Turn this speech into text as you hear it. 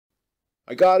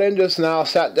I got in just now,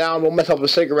 sat down, rolled myself a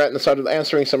cigarette, and started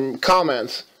answering some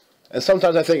comments. And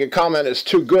sometimes I think a comment is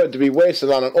too good to be wasted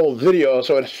on an old video,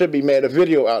 so it should be made a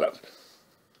video out of.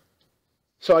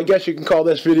 So I guess you can call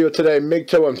this video today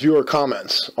MGTOW and viewer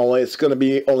comments, only it's going to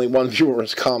be only one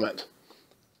viewer's comment.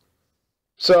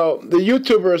 So, the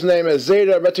YouTuber's name is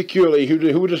Zeta Reticuli,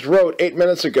 who just wrote 8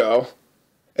 minutes ago,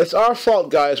 "It's our fault,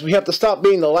 guys. We have to stop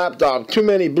being the lapdog. Too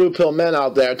many blue pill men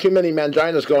out there, too many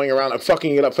manginas going around and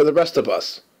fucking it up for the rest of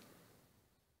us."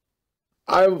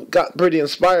 I got pretty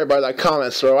inspired by that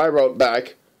comment, so I wrote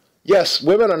back, "Yes,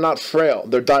 women are not frail,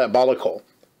 they're diabolical.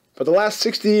 For the last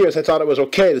 60 years I thought it was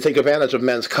okay to take advantage of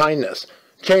men's kindness,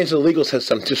 change the legal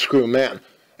system to screw men,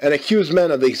 and accuse men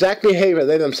of the exact behavior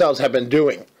they themselves have been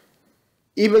doing.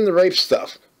 Even the rape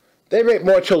stuff. They rape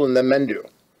more children than men do.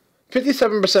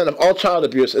 57% of all child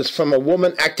abuse is from a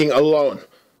woman acting alone.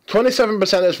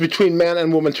 27% is between man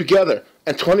and woman together,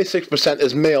 and 26%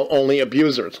 is male-only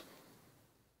abusers.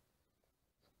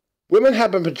 Women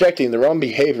have been projecting their own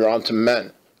behavior onto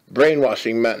men,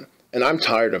 brainwashing men, and I'm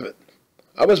tired of it.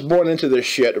 I was born into this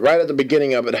shit right at the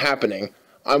beginning of it happening.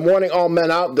 I'm warning all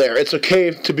men out there, it's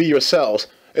okay to be yourselves,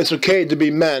 it's okay to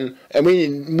be men, and we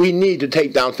need to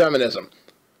take down feminism."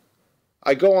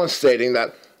 I go on stating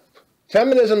that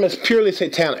feminism is purely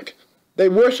satanic. They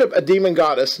worship a demon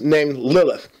goddess named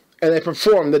Lilith, and they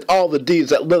perform all the deeds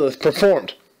that Lilith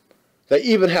performed. They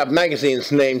even have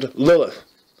magazines named Lilith.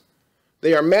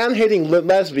 They are man-hating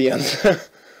lesbians,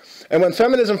 and when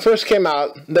feminism first came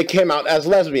out, they came out as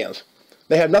lesbians.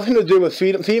 They have nothing to do with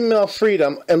female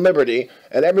freedom and liberty,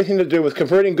 and everything to do with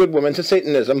converting good women to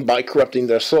Satanism by corrupting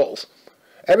their souls.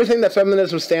 Everything that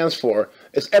feminism stands for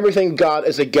is everything God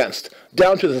is against,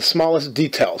 down to the smallest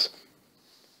details.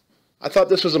 I thought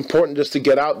this was important just to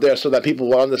get out there so that people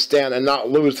will understand and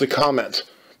not lose the comment.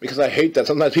 Because I hate that.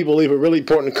 Sometimes people leave a really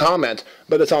important comment,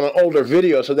 but it's on an older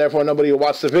video, so therefore nobody will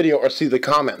watch the video or see the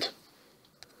comment.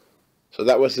 So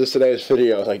that was today's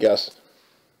video, I guess.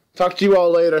 Talk to you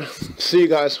all later. See you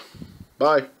guys.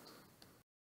 Bye.